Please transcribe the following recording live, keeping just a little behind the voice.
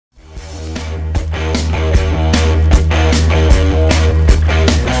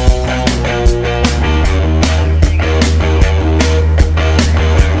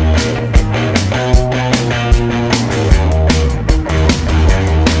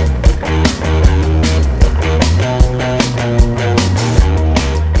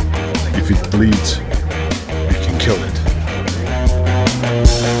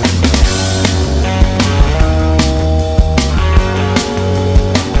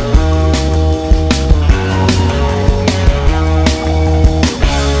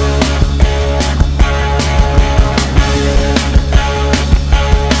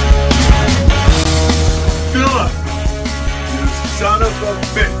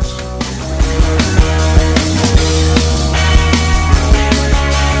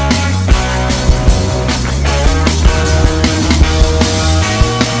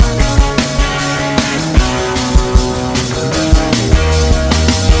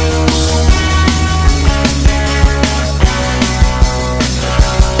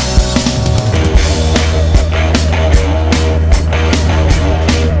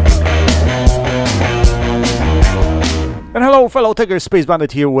Yo, fellow Tiger Space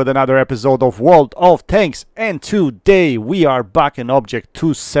Bandit here with another episode of World of Tanks, and today we are back in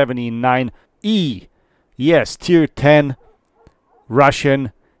Object.279E. Yes, tier 10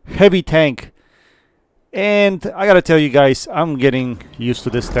 Russian heavy tank. And I gotta tell you guys, I'm getting used to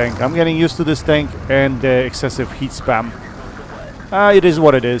this tank. I'm getting used to this tank and the excessive heat spam. It is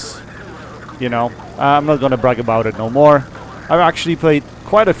what it is. You know, I'm not gonna brag about it no more. I've actually played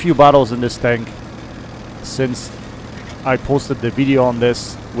quite a few battles in this tank since I posted the video on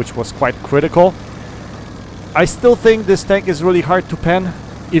this, which was quite critical. I still think this tank is really hard to pen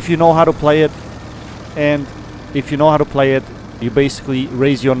if you know how to play it. And if you know how to play it, you basically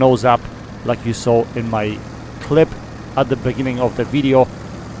raise your nose up like you saw in my clip at the beginning of the video.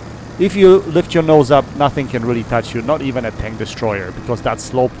 If you lift your nose up, nothing can really touch you, not even a tank destroyer, because that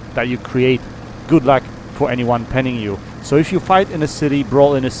slope that you create, good luck for anyone penning you. So if you fight in a city,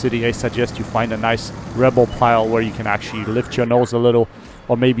 brawl in a city, I suggest you find a nice rebel pile where you can actually lift your nose a little,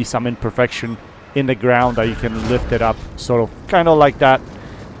 or maybe some imperfection in the ground that you can lift it up, sort of kind of like that,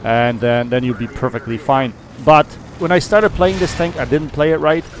 and then you'll be perfectly fine. But when I started playing this tank, I didn't play it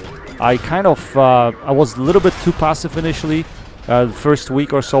right. I kind of I was a little bit too passive initially, the first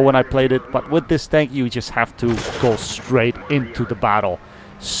week or so when I played it. But with this tank, you just have to go straight into the battle,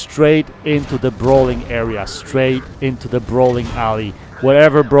 straight into the brawling area, straight into the brawling alley.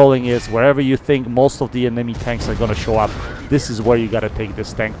 Wherever brawling is, wherever you think most of the enemy tanks are gonna show up, this is where you gotta take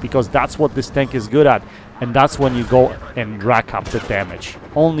this tank, because that's what this tank is good at, and that's when you go and rack up the damage.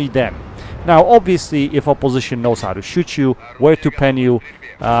 Only then. Now obviously, if opposition knows how to shoot you, where to pen you,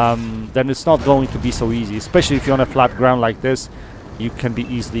 then it's not going to be so easy, especially if you're on a flat ground like this. You can be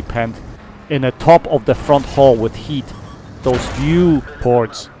easily penned. In the top of the front hall with heat, those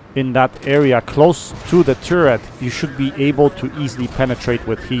viewports in that area close to the turret, you should be able to easily penetrate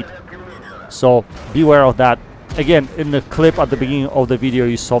with heat. So beware of that. Again, in the clip at the beginning of the video,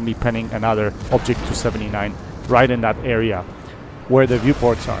 you saw me penning another Object.279 right in that area where the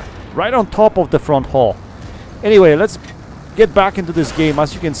viewports are, right on top of the front hall. Anyway, let's get back into this game.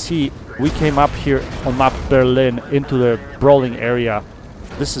 As you can see, we came up here on map Berlin into the brawling area.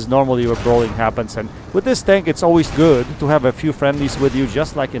 This is normally where brawling happens, and with this tank it's always good to have a few friendlies with you,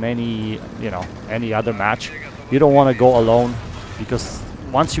 just like in any, you know, any other match. You don't want to go alone, because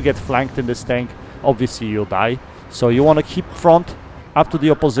once you get flanked in this tank, obviously you'll die. So you want to keep front up to the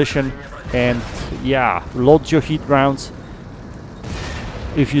opposition, and yeah, load your heat rounds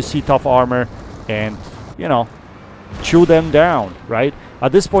if you see tough armor, and you know, chew them down, right?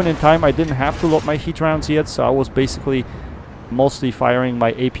 At this point in time, I didn't have to load my heat rounds yet, so I was basically mostly firing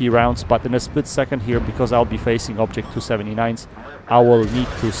my AP rounds. But in a split second here, because I'll be facing Object.279s, I will need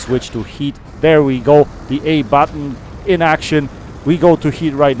to switch to heat. There we go, the A button in action. We go to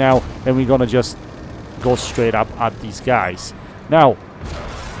heat right now, and we're gonna just go straight up at these guys. Now,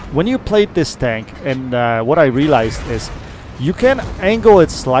 when you played this tank, and what I realized is you can angle it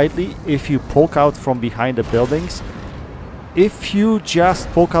slightly if you poke out from behind the buildings. If you just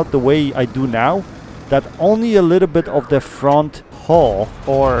poke out the way I do now, that only a little bit of the front hull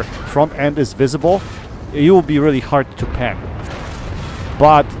or front end is visible, it will be really hard to pen.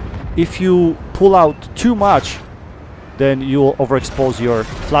 But if you pull out too much, then you will overexpose your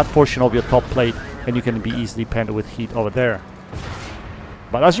flat portion of your top plate, and you can be easily penned with heat over there.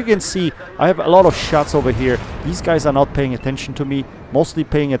 But as you can see, I have a lot of shots over here. These guys are not paying attention to me, mostly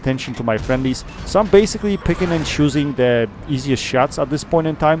paying attention to my friendlies. So I'm basically picking and choosing the easiest shots at this point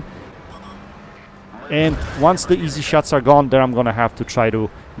in time. And once the easy shots are gone, then I'm gonna have to try to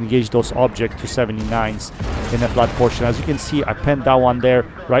engage those Object.279s in a flat portion. As you can see, I penned that one there,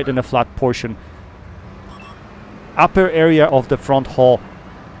 right in a flat portion. Upper area of the front hall.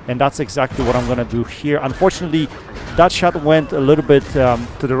 And that's exactly what I'm gonna do here. Unfortunately, that shot went a little bit to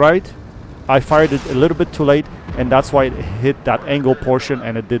the right. I fired it a little bit too late, and that's why it hit that angle portion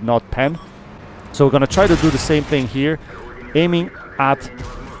and it did not pen. So we're gonna try to do the same thing here, aiming at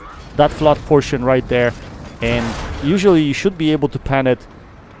that flat portion right there, and usually you should be able to pen it,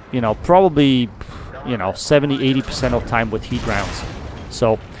 you know, probably, you know, 70-80% of time with heat rounds.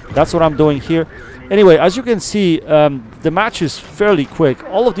 So that's what I'm doing here. Anyway, as you can see, the match is fairly quick.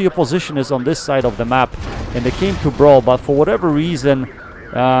 All of the opposition is on this side of the map, and they came to brawl, but for whatever reason,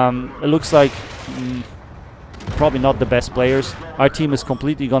 it looks like probably not the best players. Our team is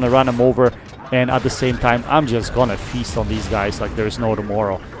completely gonna run them over, and at the same time, I'm just gonna feast on these guys like there's no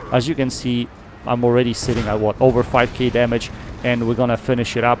tomorrow. As you can see, I'm already sitting at what, over 5k damage, and we're gonna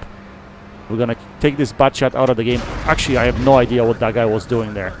finish it up. We're gonna take this butt shot out of the game. Actually, I have no idea what that guy was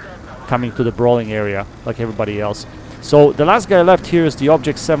doing there, coming to the brawling area like everybody else. So the last guy left here is the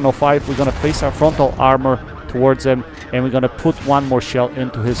Object.705. We're gonna face our frontal armor towards him, and we're gonna put one more shell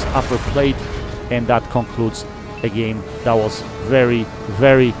into his upper plate, and that concludes a game that was very,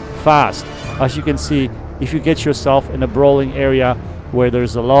 very fast. As you can see, if you get yourself in a brawling area where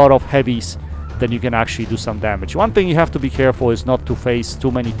there's a lot of heavies, then you can actually do some damage. One thing you have to be careful is not to face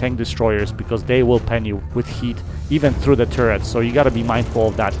too many tank destroyers, because they will pen you with heat even through the turret, so you got to be mindful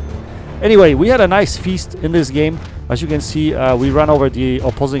of that. Anyway, we had a nice feast in this game. As you can see, we ran over the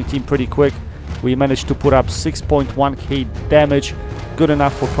opposing team pretty quick. We managed to put up 6.1k damage, good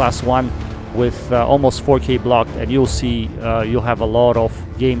enough for class 1 with almost 4k blocked, and you'll see you'll have a lot of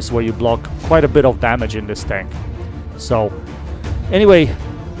games where you block quite a bit of damage in this tank. So anyway,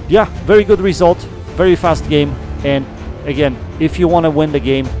 yeah, very good result, very fast game. And again, if you want to win the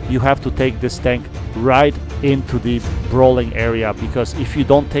game, you have to take this tank right into the brawling area, because if you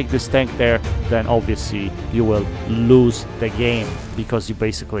don't take this tank there, then obviously you will lose the game, because you're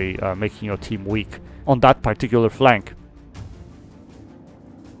basically making your team weak on that particular flank.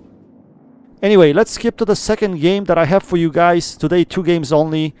 Anyway, let's skip to the second game that I have for you guys. Today, 2 games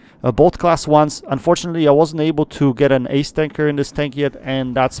only, both class 1s. Unfortunately, I wasn't able to get an ace tanker in this tank yet,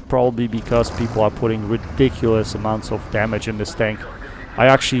 and that's probably because people are putting ridiculous amounts of damage in this tank. I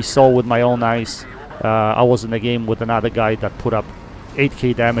actually saw with my own eyes. I was in a game with another guy that put up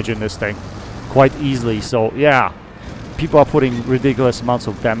 8k damage in this tank quite easily. So yeah, people are putting ridiculous amounts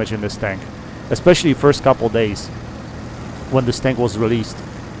of damage in this tank, especially first couple days when this tank was released.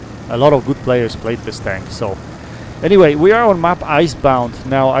 A lot of good players played this tank. So anyway, we are on map Icebound.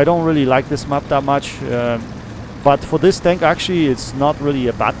 Now, I don't really like this map that much, but for this tank, actually, it's not really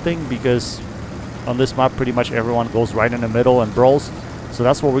a bad thing, because on this map, pretty much everyone goes right in the middle and brawls. So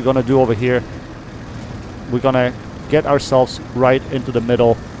that's what we're gonna do over here. We're gonna get ourselves right into the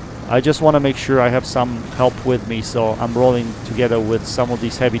middle. I just want to make sure I have some help with me, so I'm rolling together with some of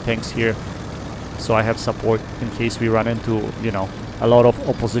these heavy tanks here, so I have support in case we run into, you know, a lot of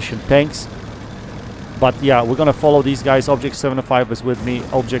opposition tanks. But yeah, we're gonna follow these guys. Obj.279 is with me,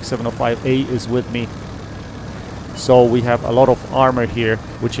 Obj.279A is with me, so we have a lot of armor here,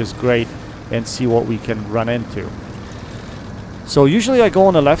 which is great, and see what we can run into. So usually I go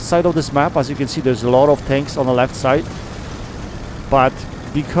on the left side of this map. As you can see, there's a lot of tanks on the left side, but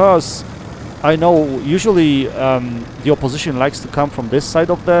because I know usually the opposition likes to come from this side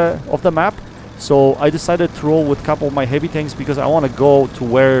of the map, so I decided to roll with a couple of my heavy tanks, because I want to go to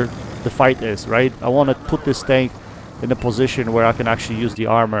where the fight is, right? I want to put this tank in a position where I can actually use the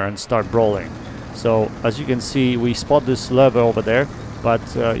armor and start brawling. So as you can see, we spot this lever over there, but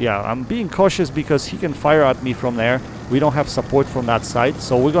yeah, I'm being cautious because he can fire at me from there. We don't have support from that side,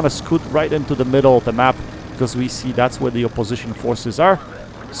 so we're gonna scoot right into the middle of the map, because we see that's where the opposition forces are.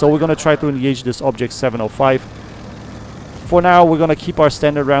 So we're gonna try to engage this Obj.279. For now, we're gonna keep our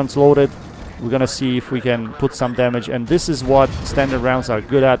standard rounds loaded. We're gonna see if we can put some damage, and this is what standard rounds are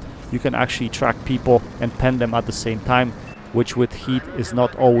good at. You can actually track people and pen them at the same time, which with heat is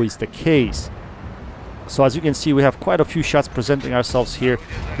not always the case. So as you can see, we have quite a few shots presenting ourselves here.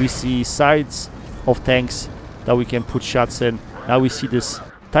 We see sides of tanks that we can put shots in. Now we see this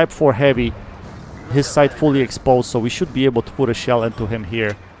Type 4 heavy, his side fully exposed, so we should be able to put a shell into him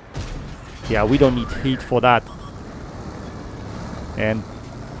here. Yeah, we don't need heat for that. And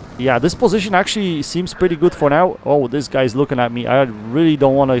yeah, this position actually seems pretty good for now. Oh, this guy's looking at me. I really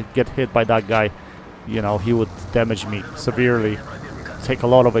don't want to get hit by that guy. You know, he would damage me severely, take a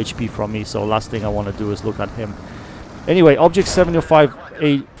lot of HP from me, so last thing I want to do is look at him. Anyway,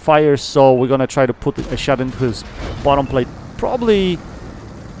 Obj.279A fires, so we're gonna try to put a shot into his bottom plate. Probably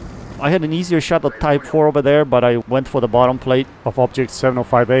I had an easier shot at Type 4 over there, but I went for the bottom plate of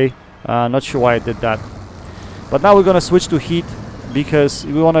Obj.279A. Not sure why I did that. But now we're gonna switch to heat, because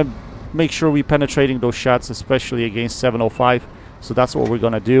we want to make sure we're penetrating those shots, especially against 705. So that's what we're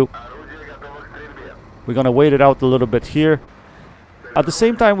gonna do. We're gonna wait it out a little bit here. At the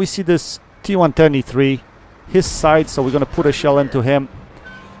same time, we see this T123, his side, so we're gonna put a shell into him.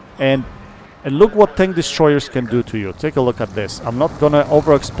 And look what tank destroyers can do to you. Take a look at this. I'm not gonna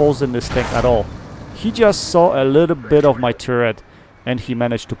overexpose in this tank at all. He just saw a little bit of my turret, and he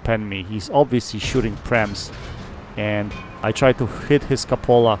managed to pen me. He's obviously shooting prems, and I tried to hit his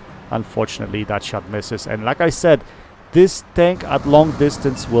cupola. Unfortunately, that shot misses. And like I said, this tank at long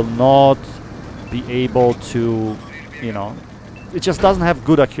distance will not be able to, you know, it just doesn't have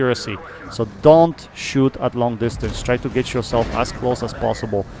good accuracy. So don't shoot at long distance. Try to get yourself as close as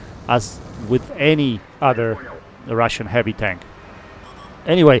possible, as with any other Russian heavy tank.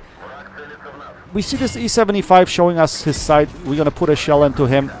 Anyway, we see this E75 showing us his side. We're gonna put a shell into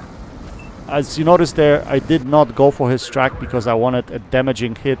him. As you notice there, I did not go for his track because I wanted a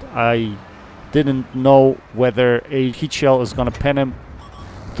damaging hit. I didn't know whether a heat shell is gonna pen him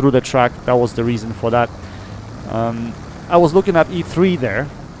through the track. That was the reason for that. I was looking at E3 there,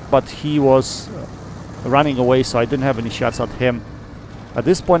 but he was running away, so I didn't have any shots at him. At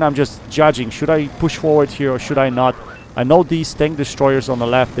this point, I'm just judging. Should I push forward here or should I not? I know these tank destroyers on the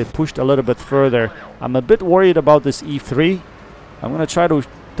left, they pushed a little bit further. I'm a bit worried about this E3. I'm going to try to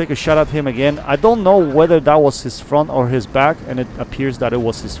take a shot at him again. I don't know whether that was his front or his back, and it appears that it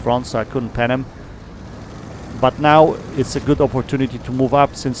was his front, so I couldn't pen him. But now it's a good opportunity to move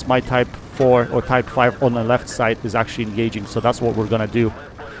up, since my Type 4 or Type 5 on the left side is actually engaging. So that's what we're going to do.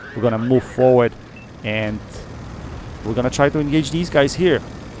 We're going to move forward, and we're going to try to engage these guys here.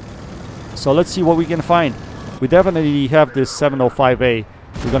 So let's see what we can find. We definitely have this 705A.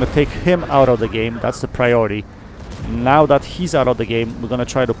 We're going to take him out of the game. That's the priority. Now that he's out of the game, we're going to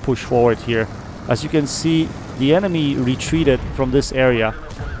try to push forward here. As you can see, the enemy retreated from this area,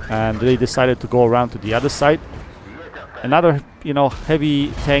 and they decided to go around to the other side. Another, you know,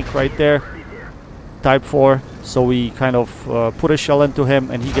 heavy tank right there, Type 4. So we kind of put a shell into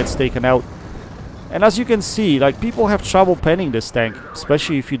him, and he gets taken out. And as you can see, like, people have trouble penning this tank,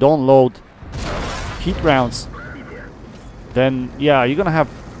 especially if you don't load heat rounds. Then yeah, you're gonna have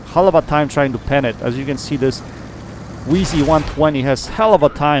hell of a time trying to pen it. As you can see, this Wheezy 120 has hell of a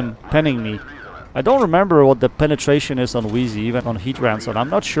time penning me. I don't remember what the penetration is on Wheezy, even on heat rounds, and I'm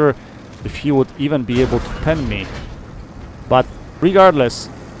not sure if he would even be able to pen me. But regardless,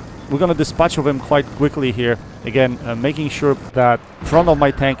 we're gonna dispatch of him quite quickly here. Again, making sure that front of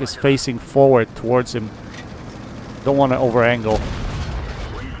my tank is facing forward towards him. Don't want to over angle.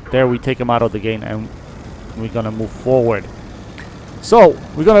 There, we take him out of the game, and we're gonna move forward. So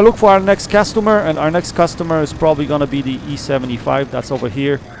we're gonna look for our next customer, and our next customer is probably gonna be the E75. That's over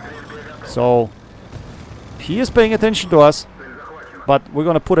here. So he is paying attention to us, but we're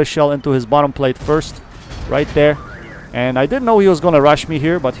gonna put a shell into his bottom plate first, right there. And I didn't know he was gonna rush me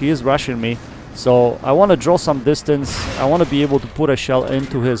here, but he is rushing me. So I want to draw some distance. I want to be able to put a shell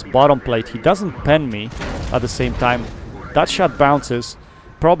into his bottom plate. He doesn't pen me at the same time. That shot bounces.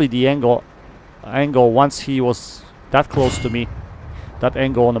 Probably the angle once he was that close to me, that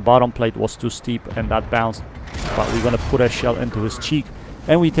angle on the bottom plate was too steep, and that bounced. But we're going to put a shell into his cheek,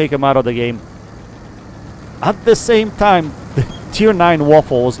 and we take him out of the game. At the same time, the Tier 9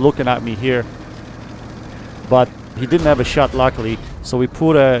 Waffle was looking at me here, but he didn't have a shot, luckily. So we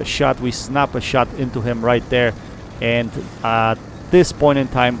put a shot, we snap a shot into him right there. And at this point in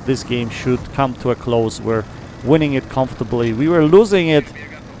time, this game should come to a close. We're winning it comfortably. We were losing it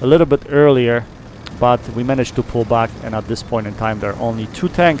a little bit earlier, but we managed to pull back. And at this point in time, there are only 2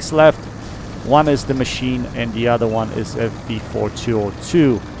 tanks left. One is the machine, and the other one is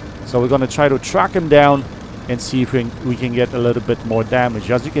FV4202. So we're going to try to track him down and see if we can get a little bit more damage.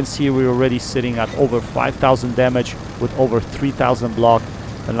 As you can see, we're already sitting at over 5,000 damage with over 3,000 block.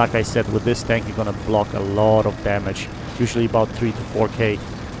 And like I said, with this tank, you're gonna block a lot of damage, usually about 3 to 4k,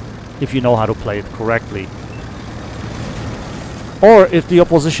 if you know how to play it correctly. Or if the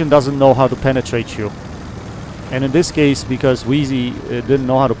opposition doesn't know how to penetrate you. And in this case, because Wheezy didn't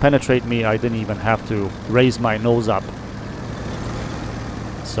know how to penetrate me, I didn't even have to raise my nose up.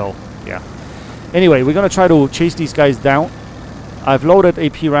 So, yeah. Anyway, we're gonna try to chase these guys down. I've loaded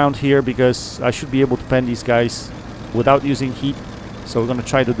AP round here because I should be able to pen these guys without using heat. So we're gonna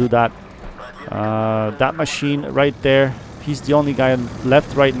try to do that. That machine right there, he's the only guy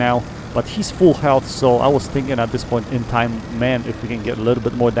left right now, but he's full health. So I was thinking at this point in time, man, if we can get a little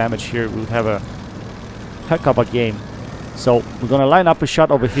bit more damage here, we would have a heck of a game. So we're gonna line up a shot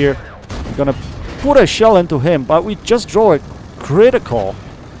over here. We're gonna put a shell into him, but we just draw a critical.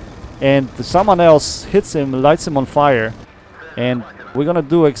 And someone else hits him, lights him on fire. And we're gonna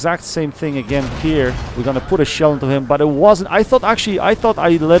do exact same thing again here. We're gonna put a shell into him, but it wasn't. I thought I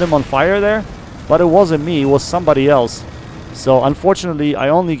lit him on fire there, but it wasn't me, it was somebody else. So unfortunately, I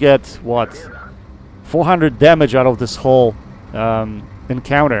only get, what, 400 damage out of this whole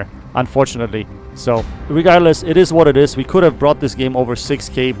encounter, unfortunately. So regardless, it is what it is. We could have brought this game over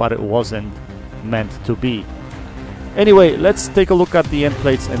 6k, but it wasn't meant to be. Anyway, let's take a look at the end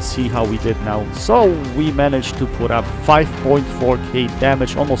plates and see how we did now. So we managed to put up 5.4k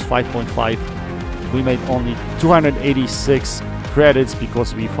damage, almost 5.5. We made only 286 credits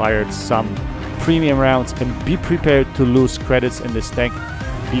because we fired some premium rounds. And be prepared to lose credits in this tank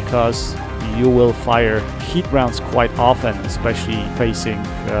because you will fire heat rounds quite often, especially facing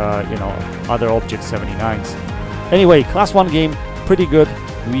you know, other Obj.279s. Anyway, class 1 game, pretty good.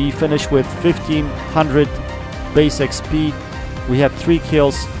 We finished with 1500 base XP. We had 3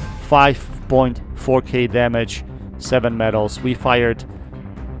 kills, 5.4k damage, 7 medals. We fired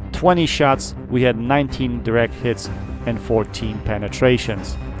 20 shots, we had 19 direct hits and 14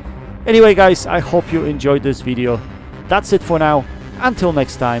 penetrations. Anyway guys, I hope you enjoyed this video. That's it for now. Until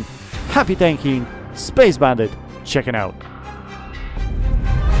next time, happy tanking, Space Bandit checking out.